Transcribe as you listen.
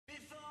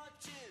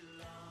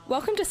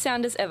Welcome to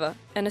Sound as Ever,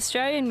 an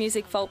Australian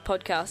music folk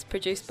podcast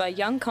produced by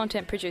young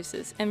content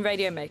producers and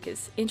radio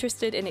makers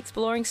interested in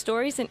exploring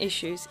stories and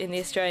issues in the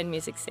Australian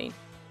music scene.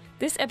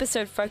 This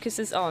episode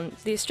focuses on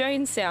the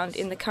Australian sound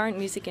in the current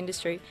music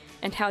industry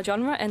and how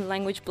genre and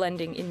language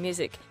blending in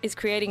music is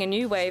creating a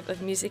new wave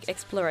of music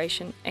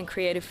exploration and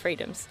creative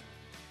freedoms.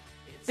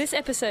 This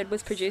episode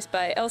was produced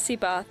by Elsie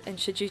and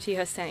Shejuti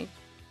Hossain.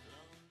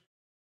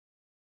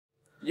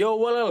 Yo,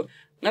 walal,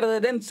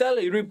 ngara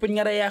Denzel, iripin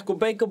ngara ya ko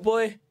bake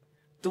boy.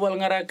 Tuwal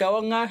ngara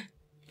kawanga,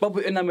 babu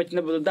inamit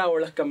na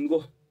budawar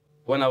kamgo.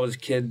 When I was a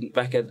kid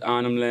back at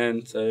Arnhem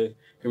Land, so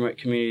remote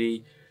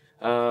community,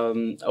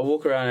 I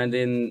walk around and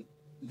then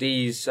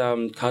these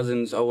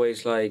cousins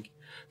always like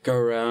go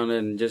around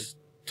and just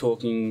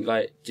talking,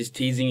 like just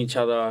teasing each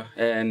other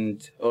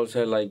and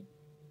also like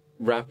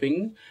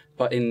rapping,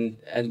 but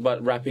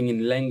rapping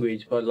in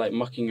language, but like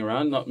mucking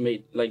around, not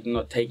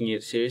taking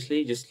it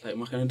seriously, just like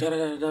mucking da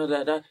da da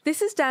da da.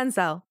 This is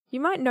Denzel. You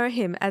might know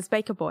him as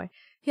Baker Boy.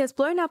 He has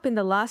blown up in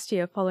the last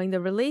year following the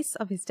release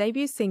of his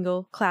debut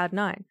single, Cloud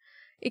 9.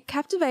 It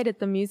captivated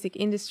the music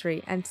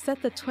industry and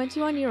set the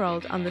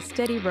 21-year-old on the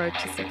steady road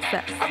to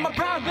success. I'm a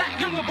proud black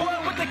younger boy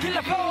with a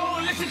killer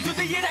flow. Listen to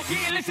the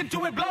energy, listen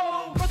to it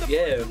blow.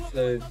 Yeah,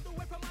 so it's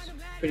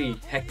a pretty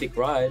hectic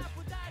ride.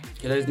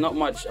 There's not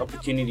much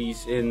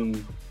opportunities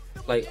in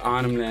like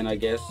Arnhem Land, I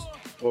guess,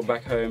 or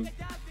back home.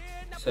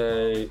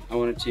 So I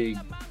wanted to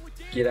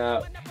get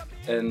out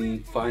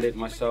and find it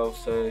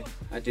myself. So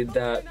I did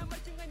that,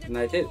 and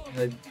I did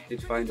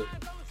find it.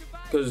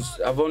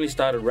 Because I've only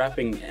started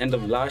rapping end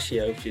of last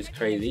year, which is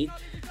crazy.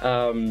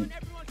 So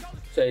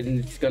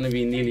it's going to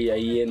be nearly a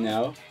year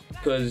now.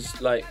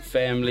 Because like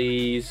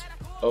families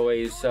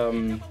always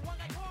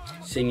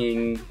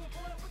singing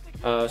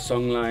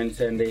song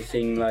lines, and they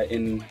sing like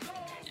in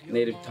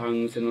native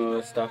tongues and all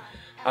that stuff.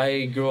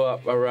 I grew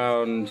up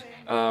around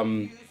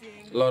a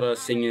lot of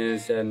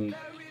singers and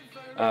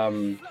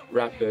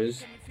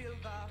rappers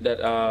that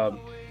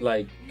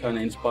like kind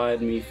of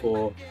inspired me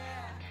for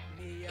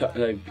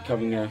like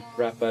becoming a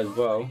rapper as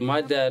well.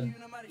 My dad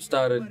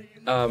started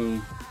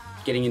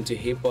getting into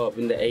hip-hop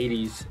in the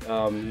 80s.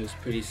 He was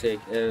pretty sick,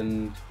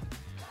 and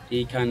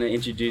he kind of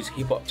introduced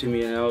hip-hop to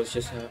me, and I was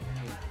just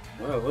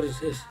wow, what is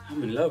this?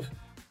 I'm in love.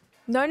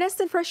 Known as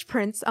the Fresh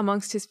Prince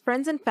amongst his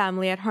friends and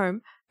family at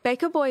home,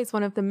 Baker Boy is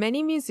one of the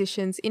many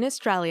musicians in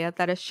Australia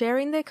that are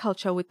sharing their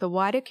culture with the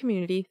wider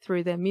community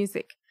through their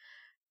music.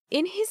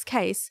 In his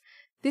case,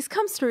 this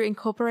comes through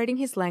incorporating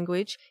his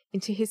language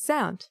into his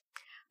sound.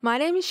 My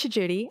name is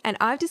Shejuti, and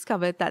I've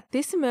discovered that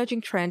this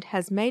emerging trend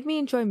has made me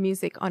enjoy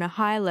music on a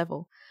higher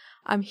level.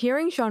 I'm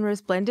hearing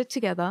genres blended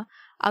together,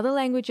 other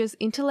languages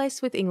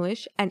interlaced with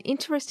English, and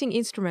interesting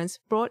instruments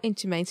brought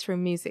into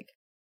mainstream music.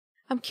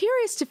 I'm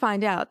curious to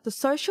find out the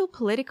social,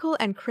 political,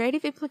 and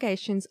creative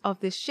implications of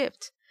this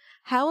shift.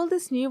 How will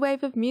this new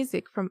wave of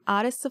music from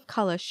artists of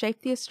colour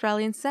shape the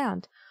Australian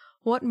sound?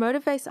 What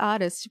motivates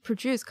artists to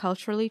produce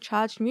culturally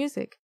charged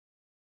music?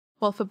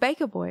 Well, for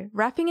Baker Boy,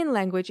 rapping in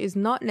language is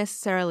not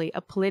necessarily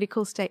a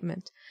political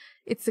statement.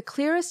 It's the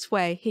clearest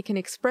way he can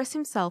express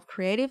himself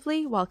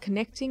creatively while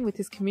connecting with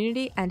his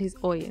community and his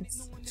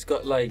audience. It's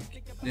got like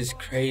this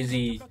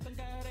crazy,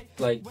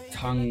 like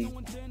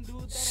tongue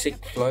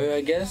sick flow,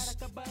 I guess.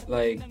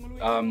 Like,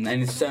 and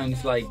it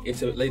sounds like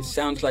it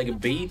sounds like a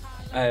beat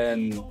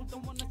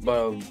but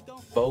a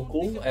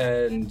vocal,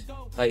 and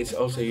like it's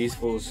also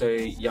useful so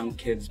young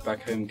kids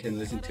back home can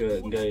listen to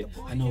it and go,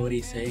 I know what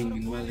he's saying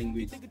in my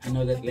language, I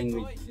know that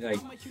language, like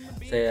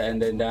say it, and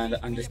then they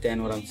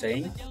understand what I'm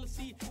saying.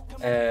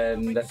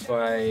 And that's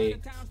why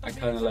I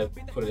kind of like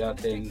put it out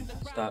there and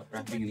start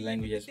rapping in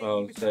language as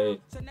well, so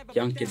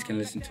young kids can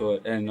listen to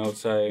it, and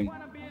also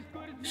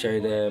show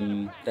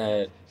them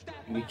that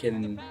we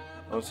can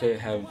also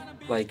have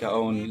like our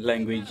own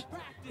language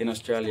in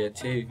Australia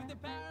too.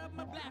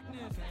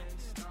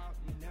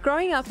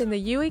 Growing up in the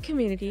Yui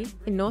community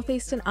in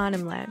northeastern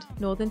Arnhem Land,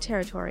 Northern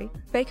Territory,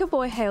 Baker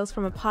Boy hails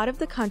from a part of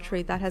the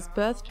country that has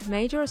birthed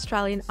major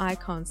Australian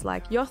icons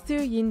like Yothu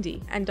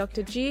Yindi and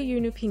Dr. Gia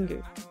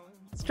Yunupingu.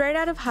 Straight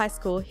out of high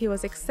school, he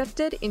was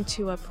accepted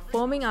into a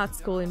performing arts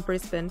school in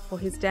Brisbane for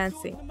his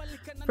dancing.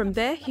 From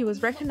there, he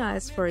was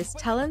recognised for his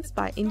talents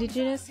by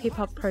Indigenous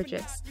hip-hop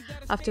projects,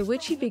 after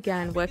which he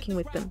began working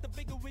with them.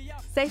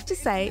 Safe to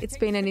say, it's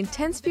been an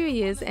intense few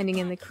years ending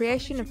in the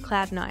creation of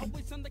Cloud 9.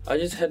 I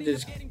just had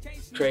this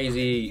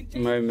crazy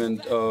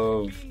moment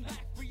of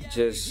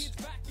just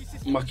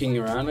mucking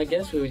around, I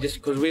guess. We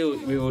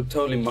were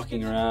totally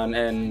mucking around,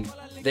 and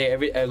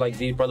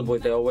these brother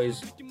boys, they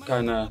always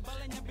kind of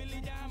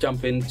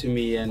jump into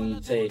me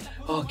and say,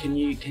 oh, can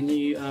you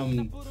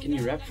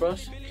rap for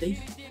us,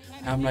 please?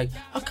 And I'm like,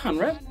 I can't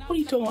rap. What are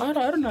you talking about?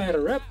 I don't know how to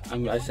rap. I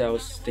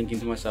was thinking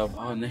to myself,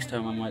 oh, next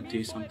time I might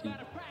do something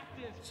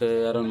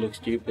so I don't look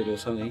stupid or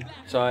something.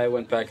 So I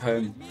went back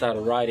home,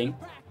 started writing.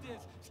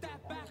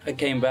 I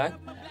came back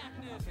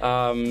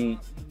a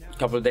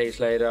couple of days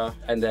later,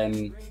 and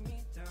then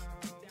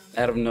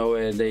out of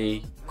nowhere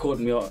they caught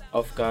me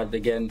off guard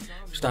again,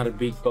 started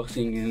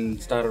beatboxing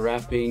and started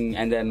rapping,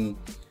 and then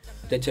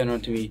they turned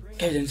around to me,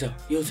 okay, Denzel,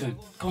 your turn.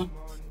 Come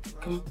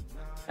on.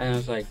 And I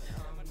was like,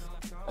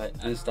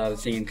 I started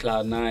singing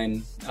Cloud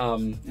 9,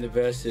 the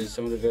verses,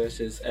 some of the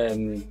verses,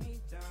 and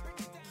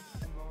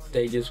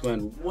they just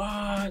went,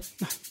 what?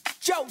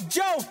 Joe,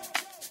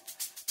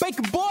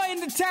 Baker boy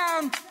in the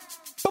town.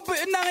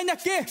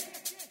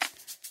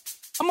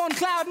 I'm on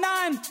Cloud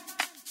 9.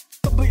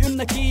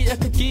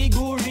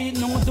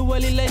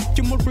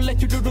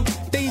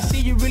 They see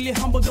you really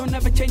humble, don't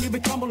ever change, you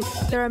become humble.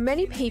 There are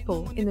many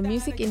people in the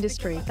music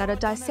industry that are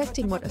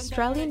dissecting what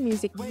Australian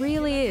music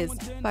really is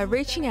by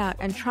reaching out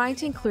and trying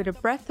to include a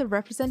breadth of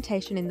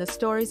representation in the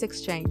stories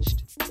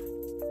exchanged.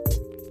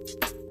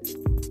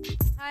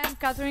 Hi, I'm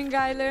Catherine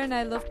Geiler and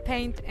I love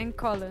paint and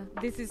color.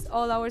 This is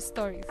all our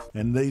stories.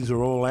 And these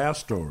are all our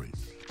stories.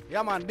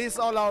 Yeah, man, this is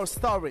all our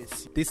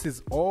stories. This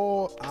is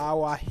all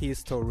our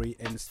history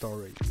and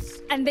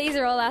stories. And these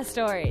are all our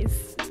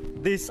stories.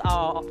 These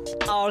are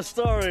our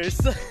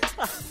stories.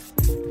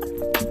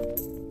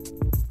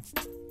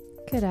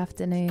 Good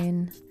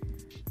afternoon.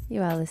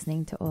 You are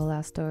listening to All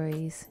Our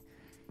Stories.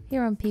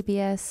 Here on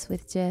PBS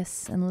with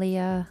Jess and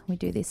Leah, we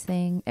do this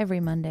thing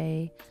every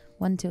Monday,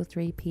 1 till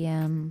 3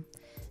 p.m.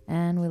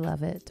 And we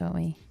love it, don't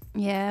we?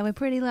 Yeah, we're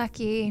pretty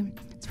lucky.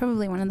 It's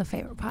probably one of the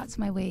favourite parts of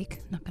my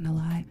week, not going to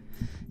lie.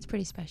 It's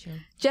pretty special.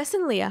 Jess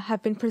and Leah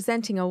have been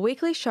presenting a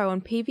weekly show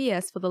on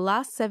PBS for the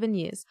last 7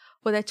 years,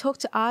 where they talk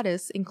to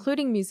artists,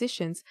 including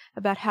musicians,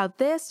 about how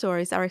their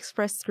stories are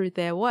expressed through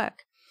their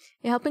work,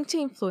 helping to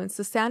influence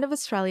the sound of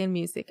Australian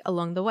music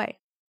along the way.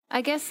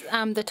 I guess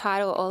the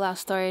title, All Our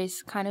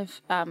Stories, kind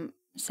of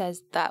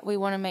says that we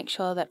want to make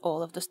sure that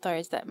all of the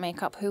stories that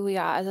make up who we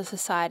are as a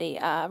society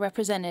are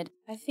represented.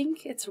 I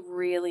think it's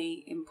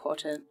really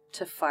important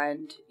to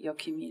find your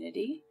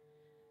community.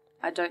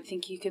 I don't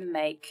think you can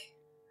make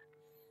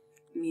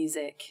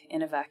music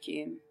in a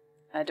vacuum.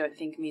 I don't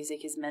think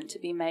music is meant to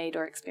be made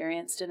or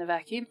experienced in a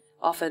vacuum.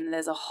 Often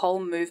there's a whole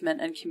movement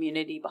and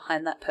community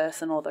behind that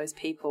person or those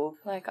people.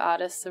 Like,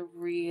 artists are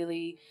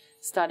really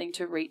starting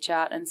to reach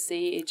out and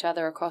see each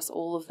other across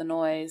all of the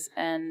noise,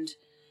 and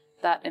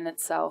that in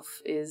itself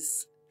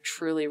is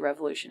truly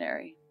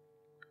revolutionary.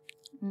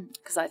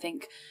 Because I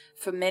think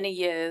for many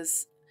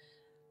years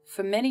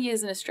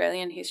in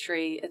Australian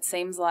history, it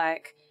seems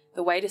like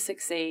the way to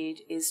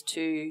succeed is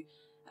to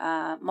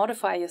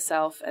modify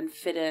yourself and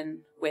fit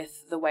in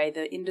with the way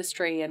the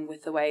industry and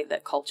with the way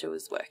that culture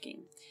was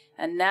working.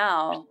 And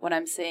now what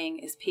I'm seeing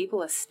is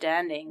people are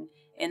standing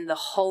in the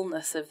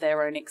wholeness of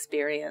their own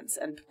experience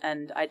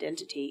and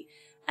identity,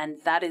 and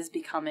that is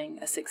becoming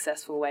a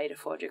successful way to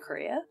forge a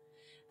career.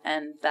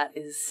 And that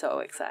is so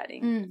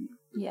exciting.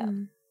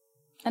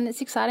 And it's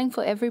exciting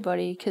for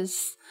everybody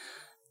because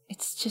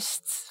it's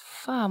just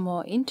far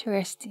more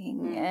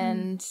interesting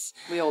and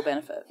we all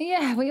benefit.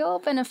 Yeah, we all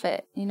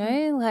benefit, you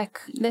know,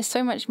 like there's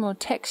so much more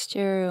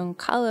texture and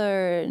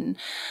colour and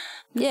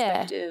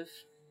perspective.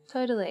 Yeah,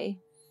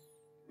 totally.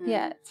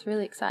 Yeah, it's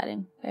really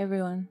exciting for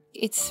everyone.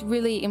 It's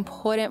really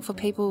important for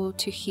people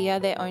to hear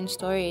their own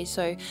stories.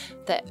 So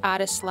that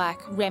artists like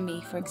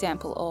Remy, for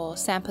example, or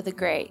Sampa the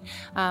Great,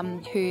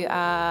 who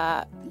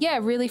are,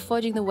 really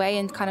forging the way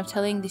and kind of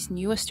telling this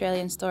new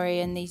Australian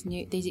story and these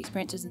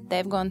experiences that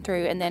they've gone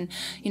through. And then,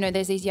 you know,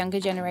 there's these younger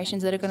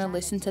generations that are going to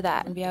listen to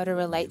that and be able to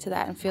relate to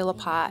that and feel a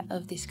part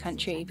of this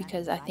country,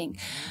 because I think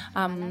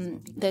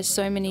there's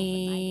so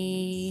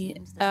many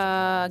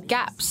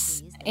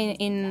gaps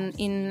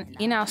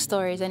in our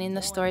stories and in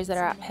the stories that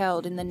are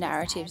upheld, in the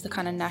narratives, the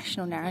kind of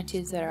national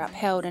narratives that are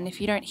upheld. And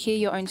if you don't hear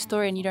your own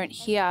story and you don't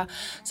hear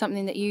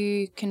something that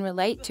you can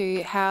relate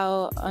to,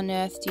 how on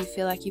earth do you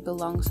feel like you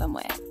belong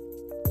somewhere?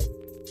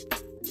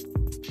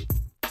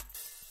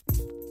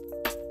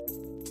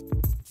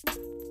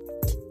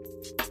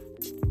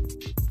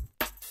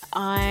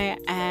 I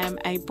am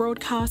a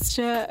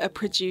broadcaster, a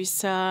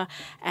producer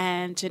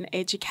and an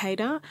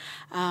educator.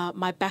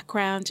 My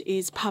background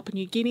is Papua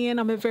New Guinean.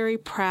 I'm a very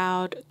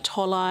proud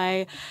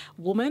Tolai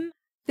woman.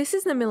 This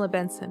is Namila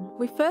Benson.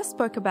 We first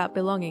spoke about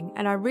belonging,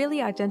 and I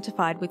really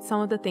identified with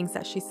some of the things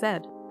that she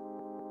said.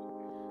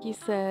 You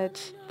said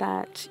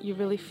that you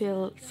really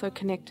feel so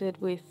connected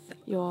with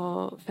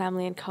your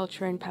family and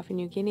culture in Papua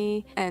New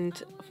Guinea,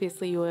 and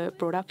obviously you were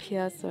brought up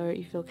here, so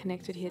you feel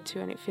connected here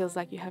too, and it feels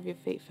like you have your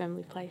feet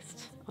firmly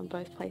placed on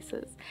both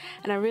places.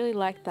 And I really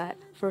like that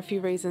for a few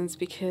reasons,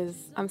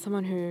 because I'm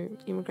someone who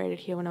immigrated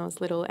here when I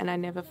was little, and I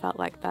never felt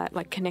like that,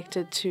 like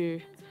connected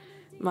to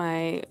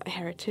my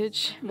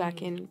heritage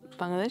back in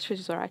Bangladesh, which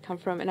is where I come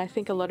from. And I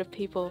think a lot of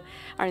people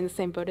are in the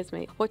same boat as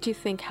me. What do you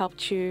think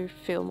helped you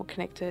feel more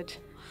connected?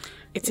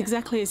 It's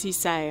exactly as you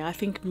say. I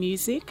think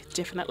music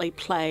definitely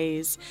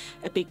plays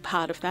a big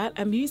part of that.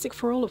 And music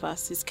for all of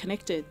us is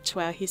connected to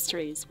our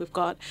histories. We've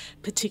got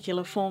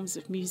particular forms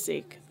of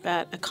music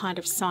that are kind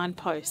of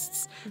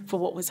signposts for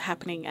what was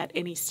happening at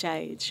any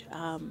stage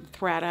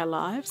throughout our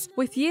lives.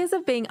 With years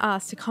of being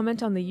asked to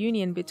comment on the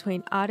union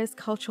between artists'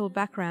 cultural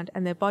background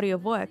and their body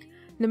of work,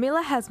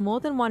 Namila has more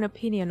than one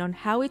opinion on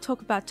how we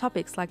talk about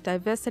topics like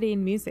diversity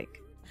in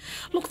music.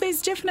 Look,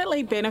 there's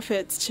definitely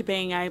benefits to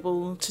being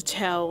able to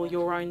tell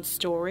your own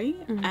story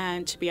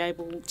and to be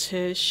able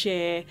to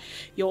share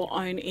your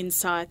own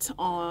insights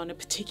on a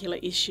particular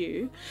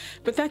issue,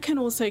 but that can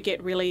also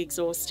get really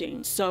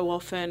exhausting. So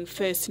often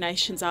First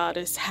Nations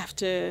artists have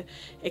to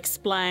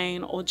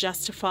explain or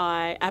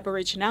justify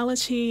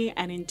Aboriginality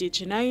and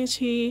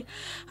Indigeneity,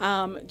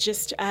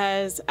 just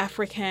as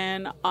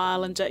African,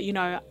 Islander,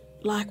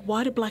 like,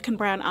 why do black and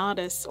brown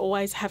artists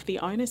always have the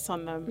onus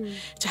on them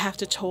to have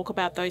to talk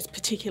about those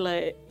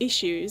particular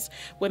issues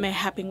when they're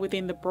happening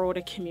within the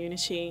broader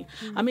community?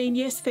 I mean,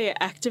 yes, they're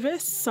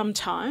activists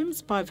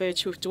sometimes by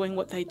virtue of doing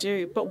what they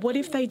do, but what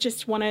if they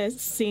just want to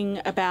sing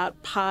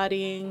about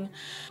partying?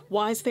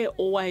 Why is there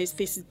always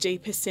this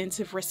deeper sense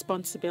of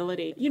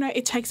responsibility?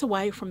 It takes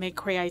away from their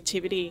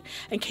creativity.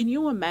 And can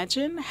you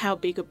imagine how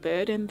big a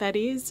burden that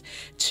is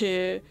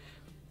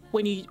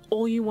when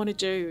all you want to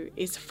do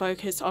is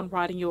focus on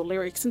writing your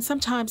lyrics? And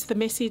sometimes the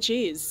message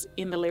is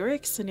in the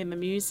lyrics and in the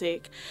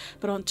music,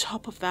 but on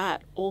top of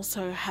that,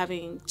 also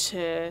having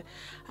to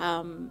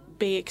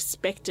be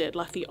expected,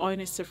 like the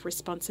onus of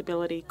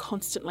responsibility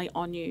constantly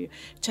on you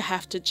to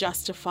have to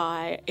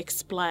justify,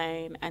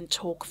 explain and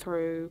talk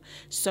through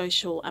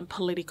social and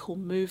political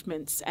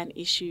movements and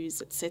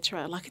issues,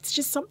 etc. Like, it's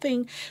just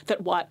something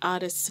that white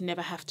artists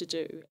never have to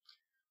do.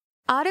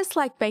 Artists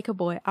like Baker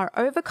Boy are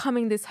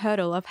overcoming this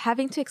hurdle of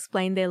having to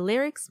explain their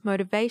lyrics,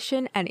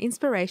 motivation, and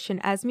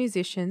inspiration as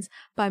musicians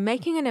by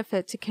making an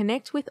effort to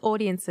connect with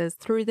audiences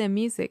through their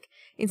music,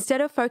 instead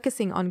of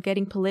focusing on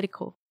getting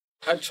political.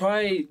 I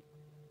try,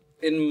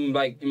 in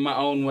my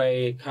own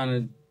way, kind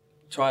of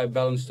try to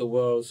balance the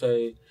world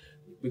so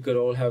we could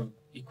all have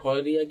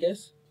equality, I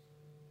guess.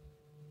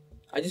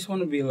 I just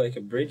want to be like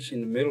a bridge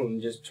in the middle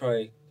and just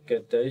try to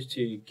get those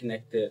two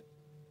connected,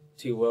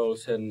 two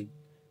worlds, and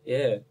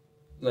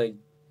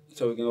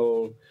so we can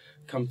all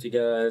come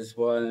together as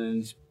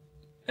one.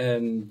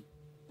 And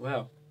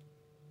wow,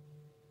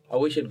 I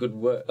wish it could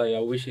work. I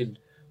wish it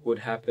would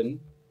happen,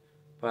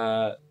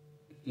 but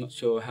I'm not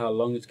sure how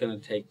long it's gonna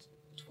take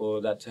for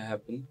that to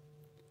happen.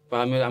 But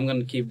I'm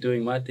gonna keep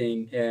doing my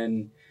thing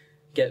and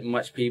get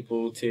much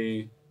people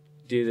to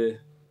do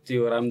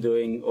what I'm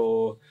doing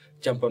or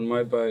jump on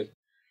my boat.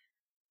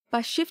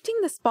 By shifting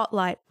the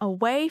spotlight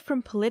away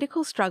from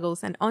political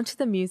struggles and onto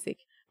the music,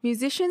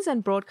 musicians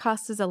and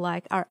broadcasters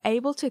alike are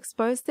able to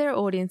expose their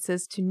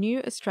audiences to new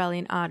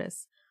Australian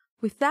artists,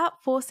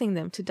 without forcing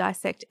them to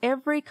dissect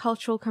every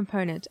cultural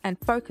component and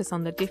focus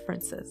on the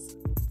differences.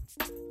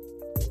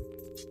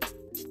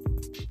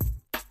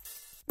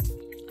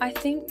 I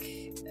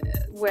think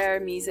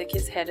where music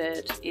is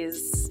headed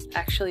is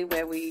actually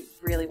where we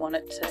really want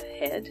it to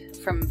head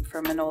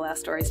from an All Our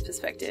Stories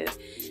perspective.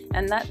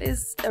 And that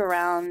is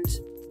around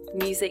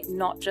music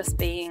not just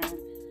being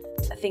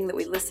a thing that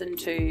we listen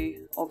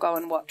to or go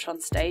and watch on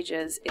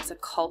stages. It's a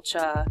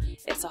culture,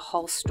 it's a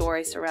whole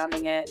story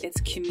surrounding it, it's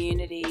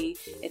community,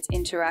 it's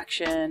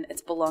interaction,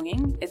 it's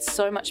belonging. It's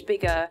so much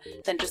bigger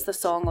than just the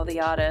song or the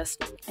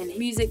artist. And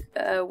music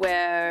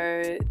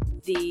where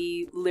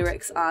the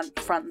lyrics aren't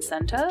front and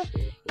center,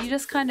 you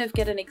just kind of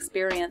get an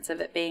experience of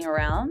it being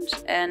around.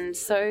 And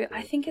so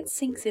I think it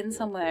sinks in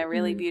somewhere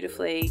really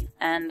beautifully,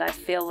 and I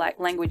feel like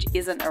language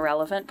isn't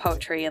irrelevant.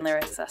 Poetry and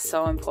lyrics are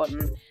so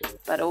important,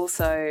 but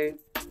also,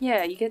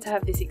 yeah, you get to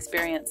have this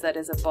experience that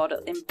is a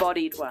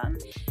embodied one,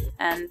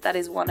 and that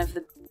is one of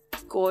the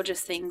gorgeous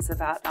things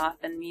about art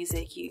and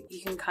music. You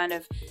can kind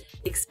of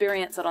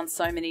experience it on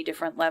so many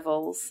different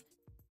levels.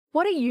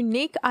 What a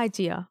unique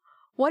idea.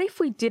 What if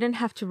we didn't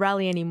have to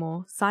rally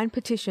anymore, sign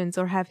petitions,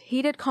 or have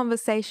heated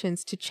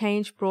conversations to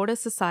change broader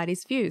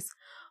society's views?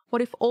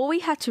 What if all we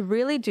had to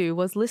really do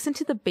was listen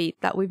to the beat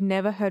that we've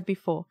never heard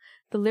before,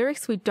 the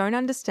lyrics we don't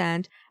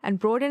understand, and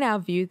broaden our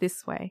view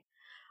this way?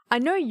 I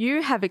know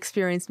you have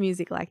experienced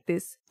music like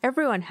this.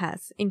 Everyone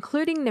has,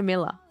 including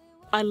Namila.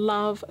 I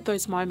love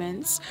those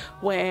moments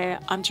where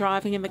I'm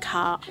driving in the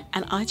car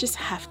and I just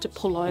have to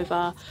pull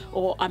over,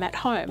 or I'm at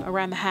home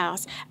around the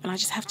house and I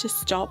just have to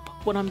stop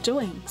what I'm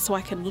doing so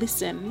I can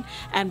listen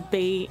and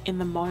be in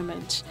the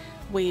moment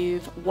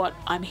with what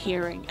I'm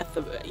hearing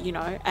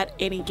at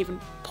any given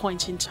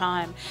point in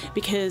time,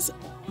 because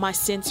my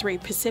sensory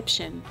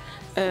perception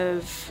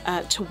of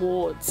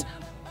towards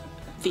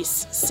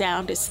this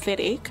sound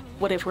aesthetic,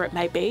 whatever it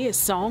may be, a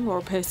song or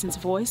a person's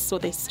voice or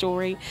their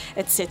story,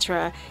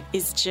 etc.,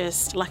 is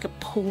just like it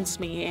pulls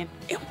me in.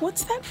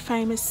 What's that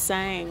famous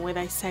saying where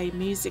they say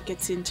music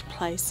gets into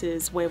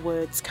places where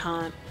words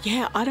can't?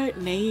 Yeah, I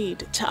don't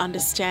need to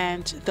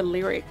understand the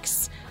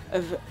lyrics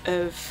of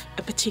a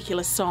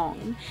particular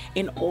song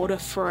in order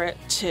for it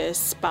to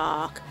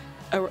spark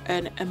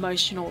an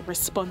emotional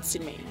response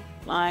in me.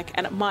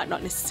 And it might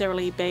not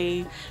necessarily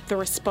be the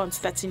response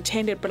that's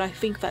intended, but I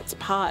think that's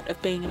part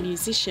of being a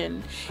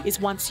musician, is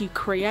once you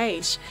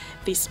create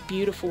this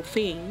beautiful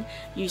thing,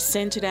 you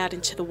send it out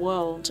into the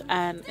world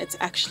and it's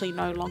actually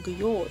no longer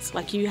yours.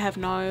 You have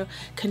no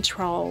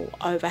control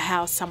over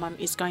how someone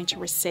is going to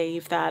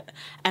receive that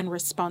and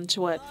respond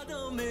to it.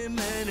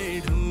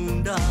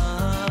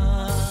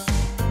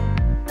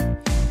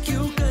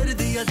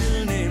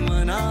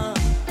 ना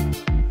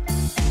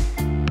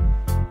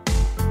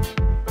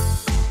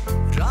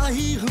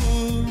राही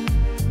हूँ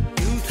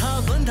यूं था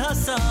बंधा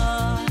सा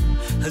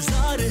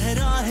हजार है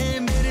राहें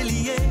मेरे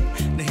लिए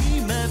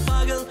नहीं मैं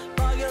पागल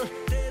पागल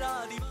तेरा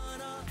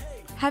दीवाना.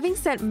 Having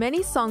sent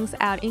many songs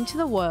out into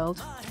the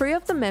world, 3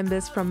 of the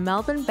members from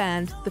Melbourne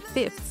band The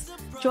Fifths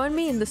joined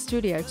me in the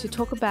studio to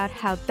talk about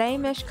how they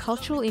mesh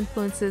cultural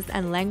influences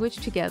and language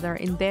together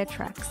in their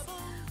tracks.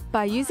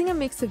 By using a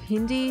mix of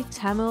Hindi,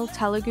 Tamil,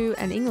 Telugu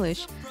and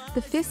English,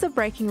 the Fifths are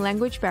breaking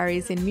language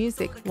barriers in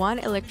music, one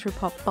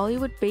electropop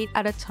Bollywood beat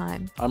at a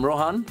time. I'm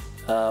Rohan,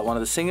 one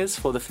of the singers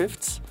for the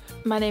Fifths.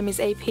 My name is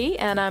AP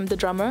and I'm the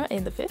drummer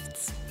in the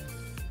Fifths.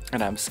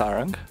 And I'm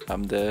Sarang.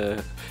 I'm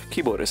the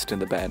keyboardist in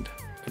the band.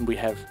 And we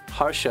have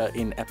Harsha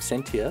in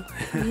Absentia,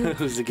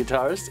 who's the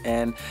guitarist,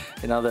 and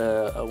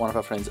another one of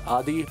our friends,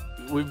 Adi.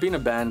 We've been a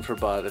band for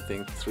about, I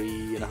think,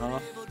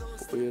 3.5,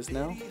 4 years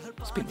now.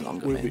 It's been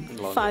longer, man.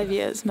 5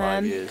 years,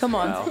 man. 5 years. Come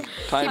on. Wow.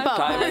 Time,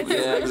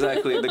 yeah,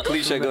 exactly. The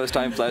cliche goes,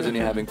 time flies when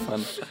you're having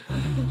fun.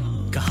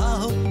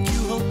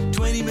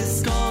 20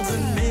 missed calls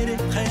and mere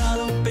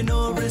khayalon pe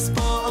no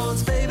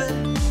response, baby,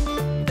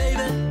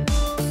 baby,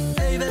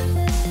 baby.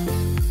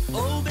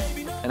 Oh,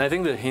 baby, no. And I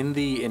think the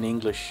Hindi and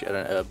English,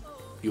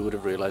 you would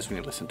have realized when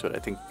you listen to it, I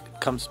think it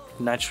comes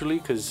naturally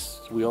because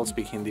we all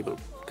speak Hindi, but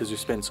because we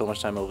spend so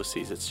much time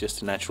overseas, it's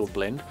just a natural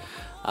blend.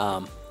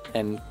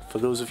 And for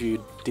those of you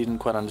who didn't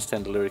quite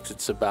understand the lyrics,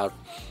 it's about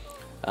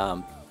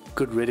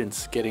good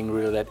riddance, getting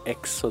rid of that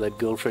ex or that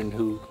girlfriend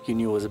who you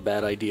knew was a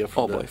bad idea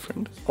from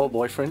boyfriend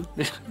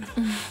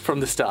from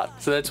the start.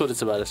 So that's what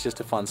it's about. It's just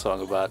a fun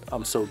song about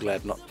I'm so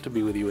glad not to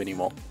be with you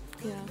anymore.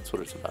 Yeah. That's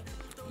what it's about.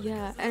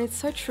 Yeah, and it's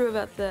so true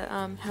about the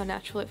how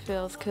natural it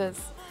feels because,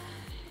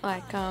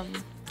 like,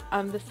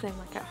 I'm the same.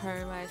 Like at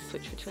home, I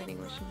switch between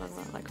English and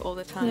Bangla like all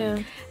the time.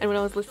 Yeah. And when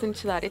I was listening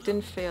to that, it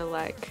didn't feel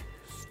like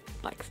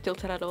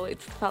stilted at all. It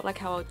felt like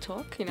how I would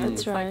talk. You know,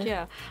 That's it's right.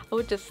 like I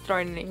would just throw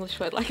in an English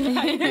word like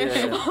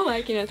that, or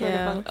like throw in a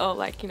Bangla, or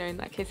like in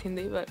that case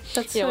Hindi, but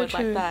That's so words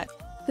true. like that.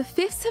 The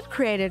Fifths have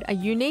created a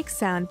unique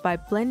sound by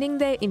blending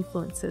their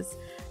influences,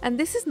 and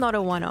this is not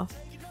a one-off.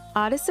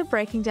 Artists are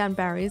breaking down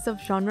barriers of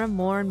genre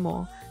more and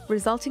more,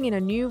 resulting in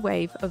a new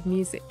wave of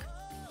music.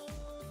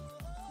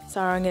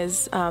 Sarang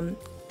is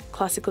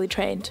classically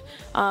trained.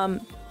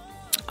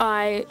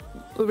 I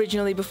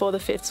originally, before the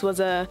Fifths, was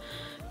a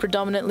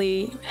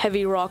predominantly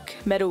heavy rock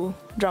metal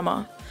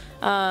drummer,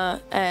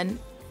 and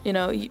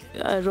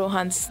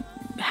Rohan's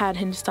had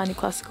Hindustani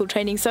classical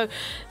training, so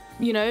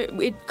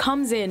it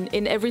comes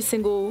in every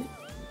single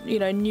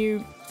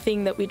new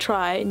thing that we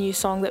try, new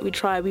song that we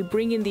try, we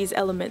bring in these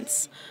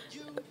elements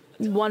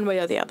one way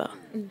or the other.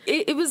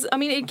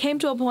 It came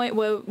to a point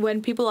where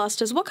when people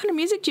asked us, what kind of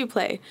music do you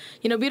play?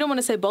 We don't want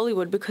to say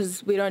Bollywood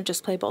because we don't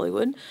just play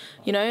Bollywood.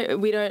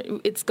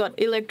 It's got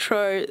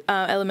electro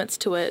elements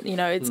to it.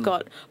 It's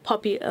got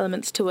poppy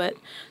elements to it.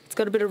 It's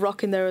got a bit of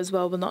rock in there as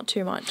well, but not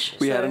too much.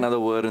 We had another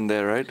word in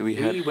there, right?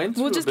 We went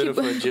through a bit of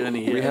a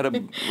journey here. We had a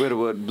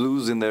word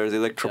blues in there,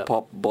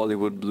 electropop,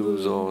 Bollywood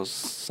blues or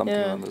something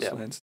along those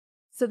lines.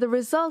 So the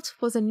result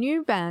was a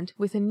new band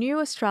with a new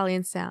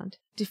Australian sound,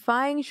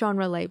 defying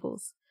genre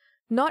labels,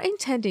 not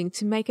intending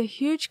to make a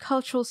huge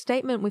cultural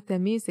statement with their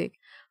music,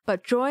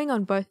 but drawing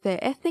on both their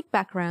ethnic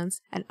backgrounds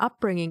and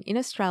upbringing in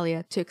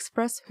Australia to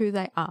express who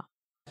they are.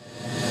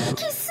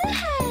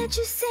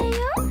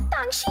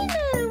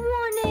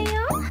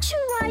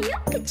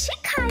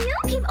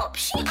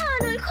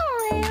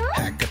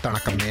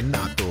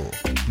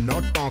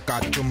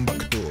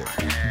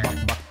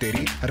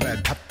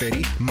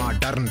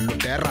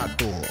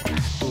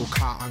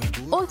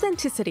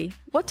 Authenticity.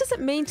 What does it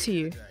mean to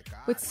you?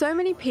 With so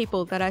many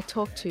people that I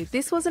talk to,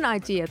 this was an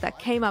idea that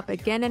came up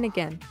again and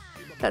again.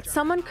 That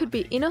someone could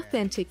be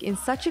inauthentic in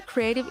such a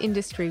creative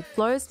industry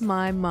blows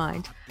my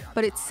mind,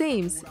 but it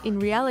seems, in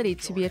reality,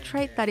 to be a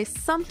trait that is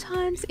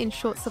sometimes in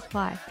short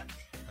supply.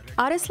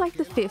 Artists like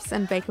The Fifths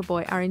and Baker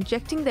Boy are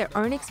injecting their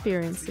own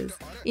experiences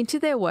into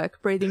their work,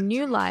 breathing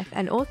new life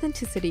and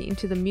authenticity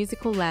into the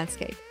musical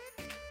landscape.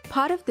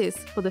 Part of this,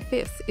 for The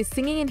Fifths, is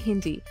singing in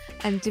Hindi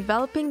and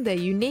developing their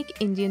unique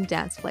Indian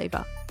dance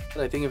flavour.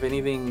 I think if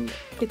anything,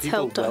 it's people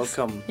helped us.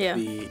 welcome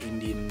the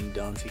Indian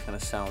dancey kind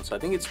of sound. So I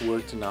think it's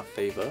worked in our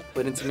favour.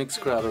 When it's a mixed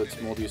crowd or it's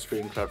more the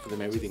Australian crowd, for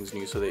them everything's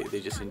new, so they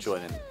just enjoy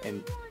it.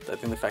 And I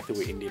think the fact that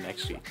we're Indian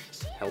actually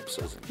helps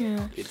us.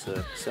 It's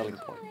a selling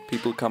point.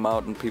 People come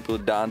out and people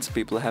dance,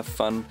 people have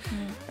fun,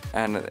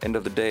 and at the end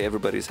of the day,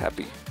 everybody's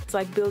happy. It's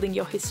like building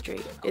your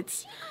history.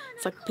 It's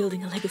like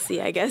building a legacy,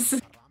 I guess.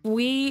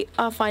 We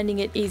are finding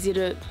it easier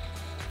to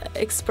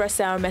express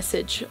our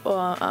message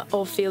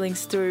or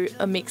feelings through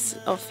a mix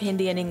of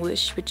Hindi and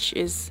English, which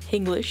is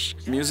Hinglish.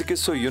 Music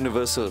is so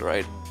universal,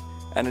 right?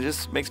 And it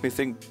just makes me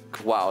think,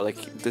 wow, like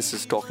this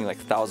is talking like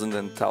thousands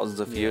and thousands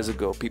of years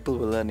ago. People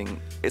were learning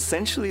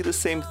essentially the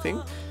same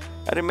thing.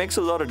 And it makes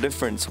a lot of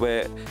difference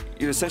where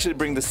you essentially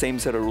bring the same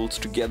set of rules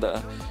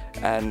together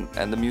and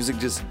the music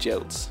just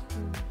gels.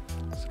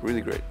 It's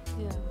really great.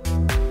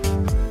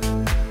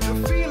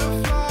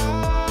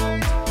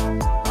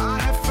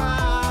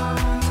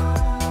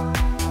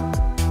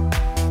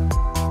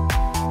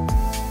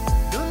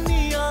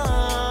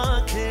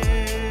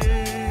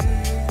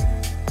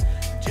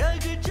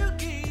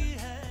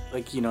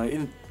 Like, you know,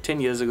 in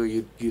 10 years ago,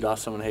 you'd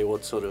ask someone, hey,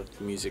 what sort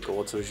of music or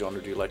what sort of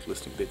genre do you like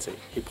listening to? They'd say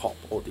hip-hop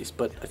or this.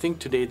 But I think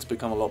today it's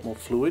become a lot more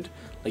fluid.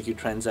 Like, you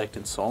transact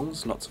in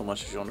songs, not so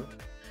much genre.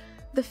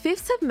 The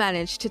Fifths have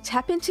managed to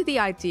tap into the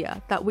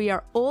idea that we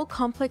are all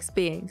complex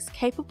beings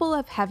capable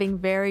of having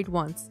varied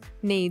wants,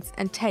 needs,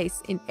 and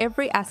tastes in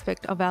every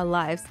aspect of our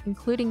lives,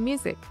 including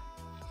music.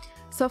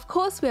 So of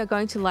course we are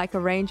going to like a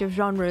range of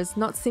genres,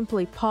 not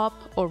simply pop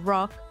or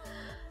rock.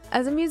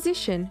 As a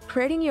musician,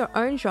 creating your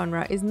own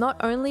genre is not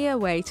only a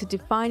way to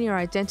define your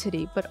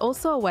identity, but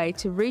also a way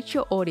to reach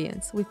your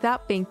audience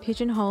without being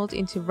pigeonholed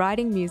into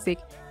writing music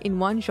in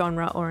one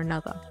genre or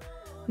another.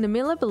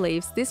 Namila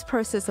believes this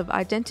process of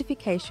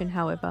identification,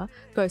 however,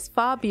 goes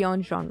far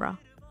beyond genre.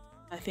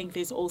 I think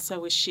there's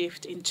also a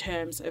shift in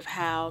terms of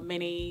how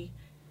many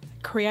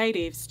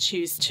creatives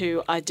choose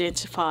to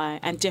identify,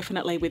 and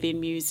definitely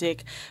within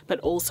music, but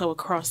also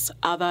across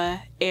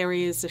other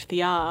areas of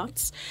the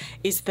arts,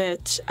 is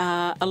that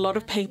a lot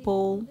of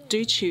people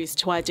do choose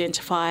to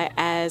identify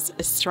as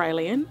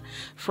Australian,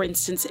 for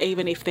instance,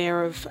 even if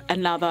they're of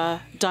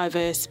another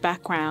diverse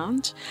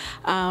background.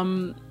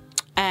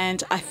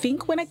 And I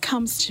think when it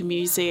comes to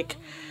music,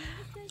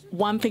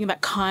 one thing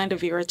that kind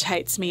of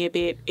irritates me a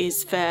bit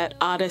is that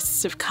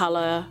artists of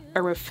colour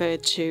are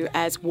referred to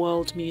as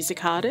world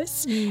music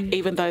artists,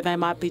 even though they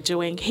might be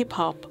doing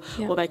hip-hop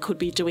or they could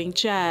be doing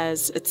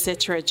jazz,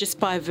 etc. Just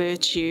by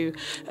virtue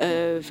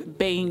of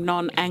being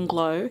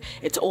non-Anglo,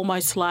 it's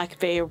almost like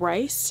their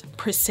race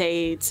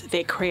precedes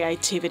their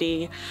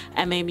creativity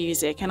and their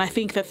music. And I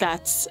think that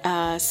that's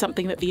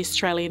something that the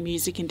Australian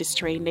music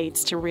industry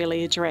needs to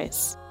really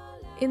address.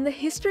 In the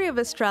history of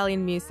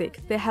Australian music,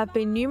 there have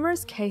been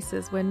numerous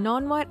cases where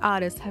non-white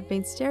artists have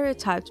been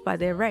stereotyped by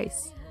their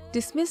race.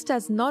 Dismissed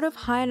as not of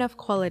high enough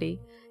quality,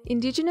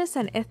 Indigenous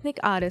and ethnic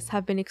artists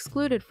have been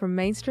excluded from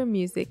mainstream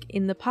music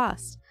in the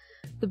past.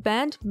 The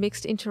band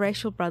Mixed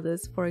Interracial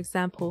Brothers, for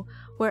example,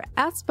 were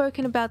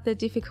outspoken about their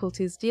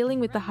difficulties dealing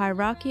with the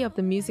hierarchy of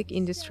the music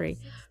industry,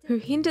 who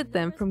hindered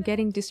them from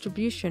getting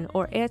distribution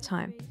or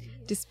airtime,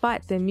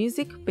 despite their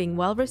music being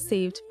well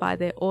received by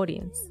their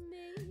audience.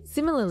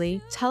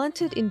 Similarly,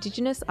 talented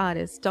Indigenous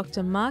artist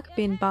Dr. Mark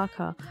Bin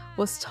Barker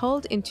was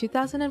told in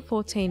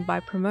 2014 by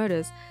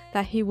promoters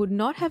that he would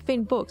not have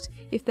been booked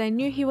if they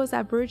knew he was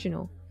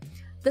Aboriginal.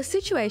 The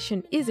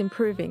situation is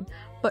improving,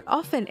 but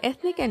often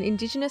ethnic and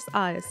Indigenous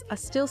artists are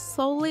still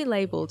solely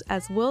labelled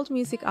as world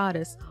music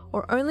artists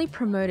or only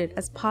promoted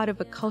as part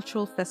of a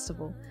cultural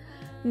festival.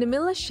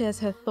 Namila shares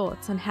her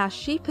thoughts on how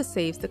she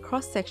perceives the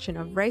cross-section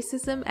of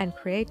racism and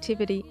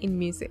creativity in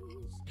music.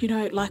 You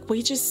know, like,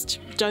 we just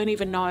don't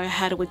even know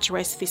how to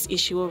address this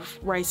issue of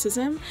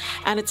racism,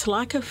 and it's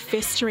like a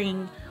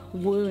festering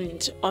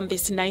wound on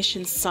this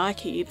nation's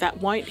psyche that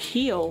won't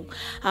heal.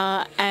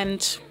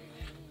 And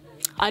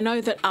I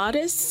know that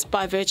artists,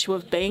 by virtue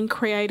of being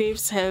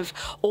creatives, have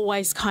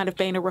always kind of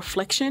been a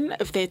reflection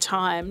of their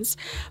times,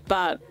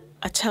 but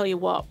I tell you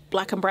what,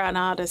 black and brown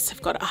artists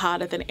have got it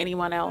harder than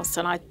anyone else,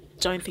 and I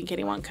don't think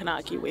anyone can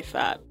argue with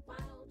that.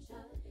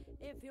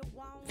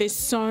 There's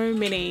so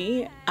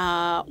many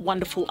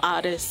wonderful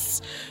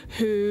artists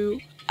who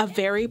are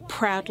very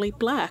proudly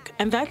black,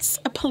 and that's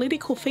a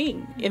political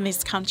thing in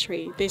this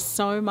country. There's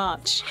so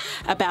much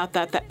about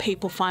that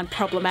people find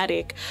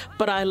problematic,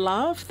 but I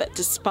love that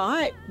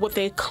despite what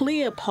their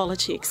clear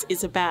politics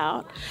is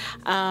about,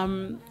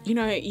 you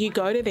know, you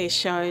go to their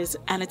shows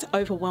and it's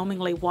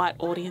overwhelmingly white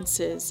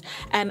audiences,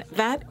 and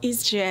that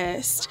is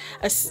just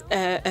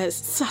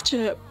such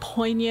a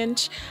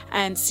poignant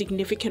and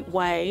significant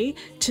way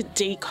to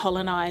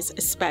decolonise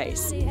a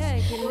space.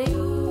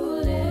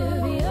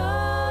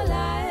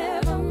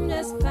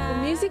 The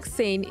music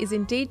scene is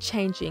indeed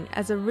changing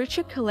as a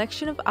richer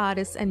collection of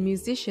artists and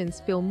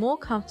musicians feel more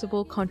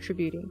comfortable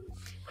contributing,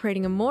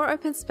 creating a more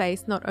open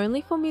space not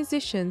only for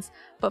musicians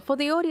but for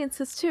the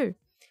audiences too.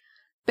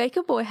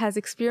 Baker Boy has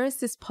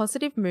experienced this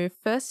positive move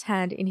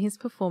firsthand in his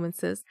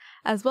performances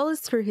as well as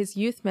through his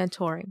youth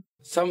mentoring.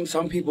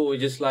 Some people were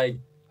just like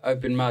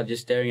open mouth,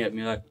 just staring at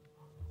me like,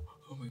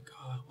 oh my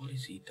God, what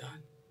has he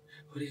done?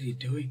 What is he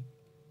doing?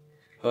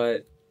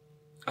 But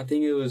I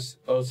think it was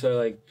also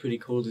like pretty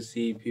cool to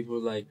see people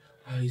like,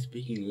 oh, he's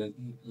speaking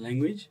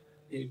language,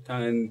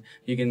 and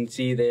you can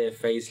see their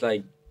face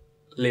like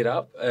lit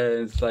up,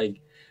 and it's like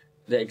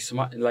the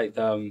excitement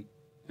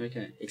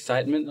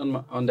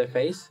on their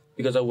face,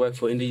 because I work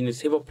for Indigenous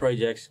hip hop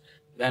projects,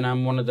 and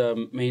I'm one of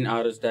the main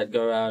artists that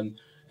go around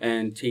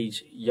and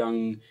teach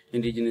young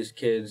Indigenous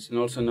kids and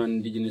also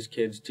non-Indigenous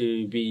kids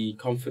to be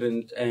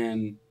confident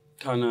and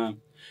kind of,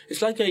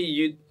 it's like a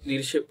youth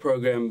leadership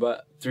program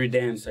but through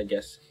dance, I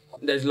guess.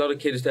 There's a lot of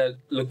kids that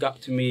look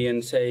up to me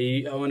and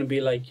say, I want to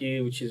be like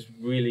you, which is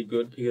really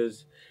good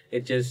because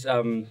it just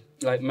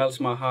like melts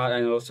my heart,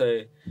 and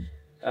also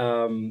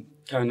kind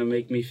of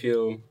make me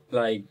feel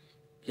like,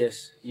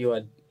 yes, you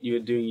are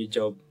doing your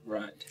job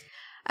right.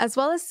 As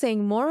well as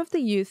seeing more of the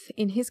youth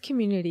in his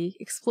community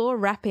explore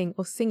rapping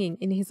or singing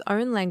in his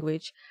own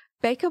language,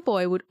 Baker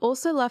Boy would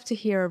also love to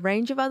hear a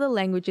range of other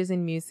languages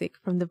in music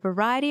from the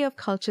variety of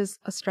cultures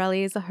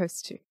Australia is a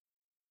host to.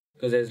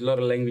 because there's a lot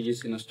of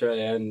languages in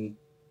Australia, and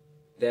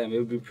damn, it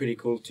would be pretty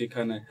cool to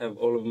kind of have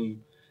all of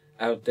them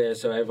out there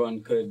so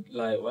everyone could,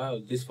 like, wow,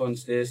 this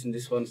one's this and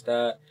this one's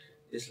that,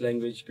 this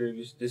language group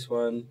is this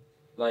one.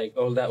 Like,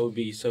 all that would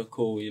be so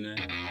cool, you know.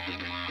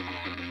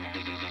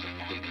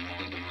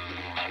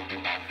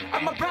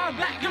 I'm a proud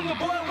black younger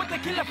boy with a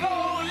killer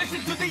flow. Listen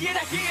to the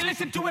hierarchy,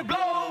 listen to it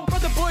blow.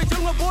 Brother boys,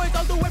 younger boys,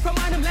 all the way from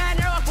Arnhem Land.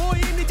 Era boy,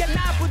 ini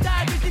jana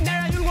putar,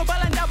 bisinera yulgo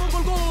balanda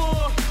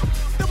bungulgo.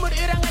 Tumur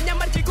iranganya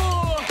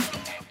marchigo.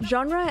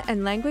 Genre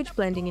and language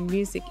blending in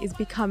music is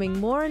becoming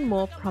more and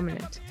more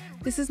prominent.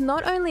 This is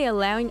not only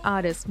allowing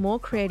artists more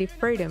creative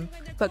freedom,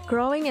 but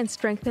growing and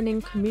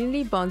strengthening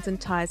community bonds and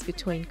ties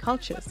between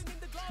cultures.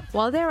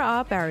 While there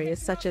are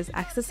barriers such as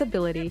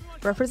accessibility,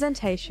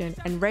 representation,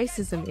 and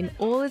racism in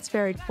all its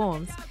varied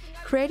forms,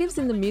 creatives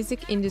in the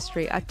music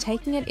industry are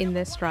taking it in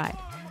their stride,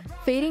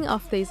 feeding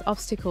off these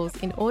obstacles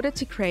in order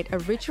to create a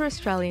richer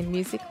Australian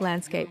music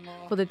landscape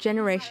for the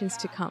generations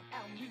to come.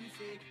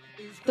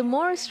 The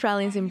more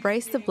Australians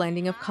embrace the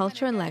blending of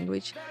culture and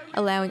language,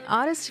 allowing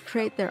artists to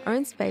create their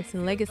own space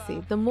and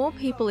legacy, the more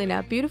people in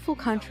our beautiful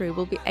country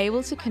will be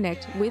able to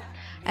connect with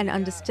and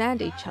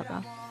understand each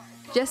other.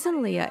 Jess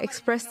and Leah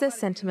express their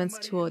sentiments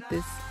toward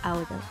this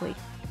elegantly.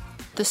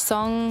 The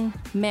song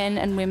men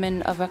and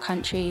women of a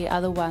country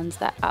are the ones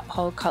that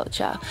uphold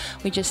culture.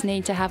 We just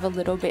need to have a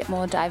little bit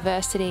more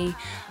diversity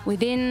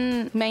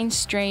within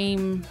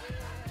mainstream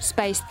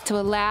space to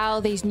allow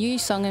these new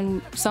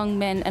song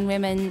men and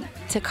women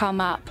to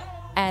come up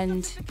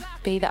and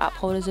be the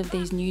upholders of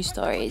these new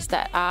stories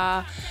that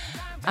are,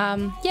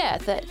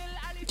 that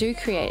do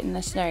create an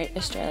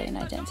Australian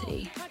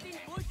identity.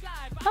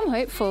 I'm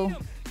hopeful.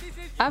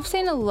 I've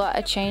seen a lot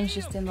of change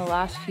just in the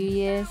last few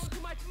years.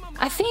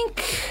 I think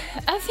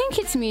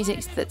it's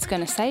music that's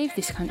going to save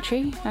this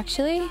country,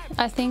 actually.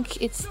 I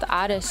think it's the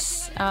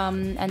artists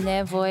and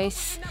their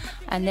voice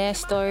and their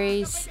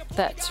stories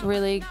that's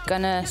really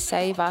going to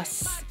save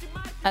us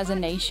as a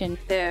nation.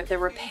 They're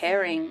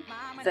repairing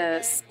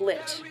the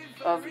split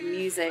of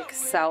music,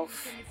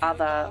 self,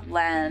 other,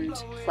 land,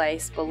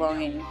 place,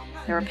 belonging.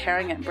 They're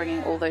repairing it and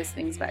bringing all those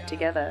things back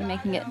together.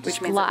 Making it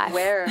which means life.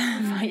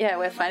 That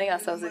we're finding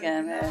ourselves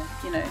again.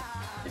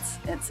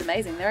 It's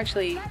amazing.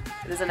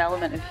 There's an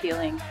element of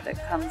healing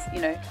that comes,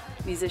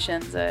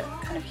 musicians are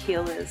kind of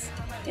healers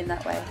in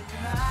that way.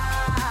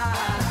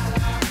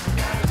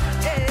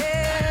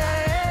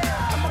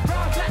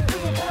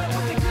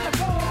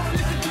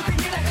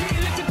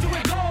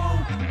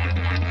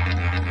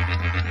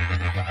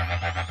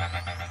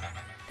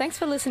 Thanks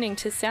for listening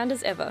to Sound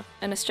as Ever,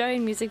 an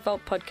Australian Music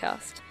Vault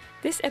podcast.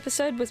 This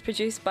episode was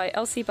produced by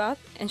Elsie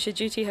and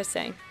Shejuti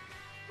Hossain.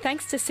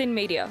 Thanks to Sin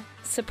Media,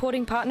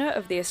 supporting partner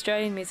of the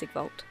Australian Music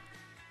Vault.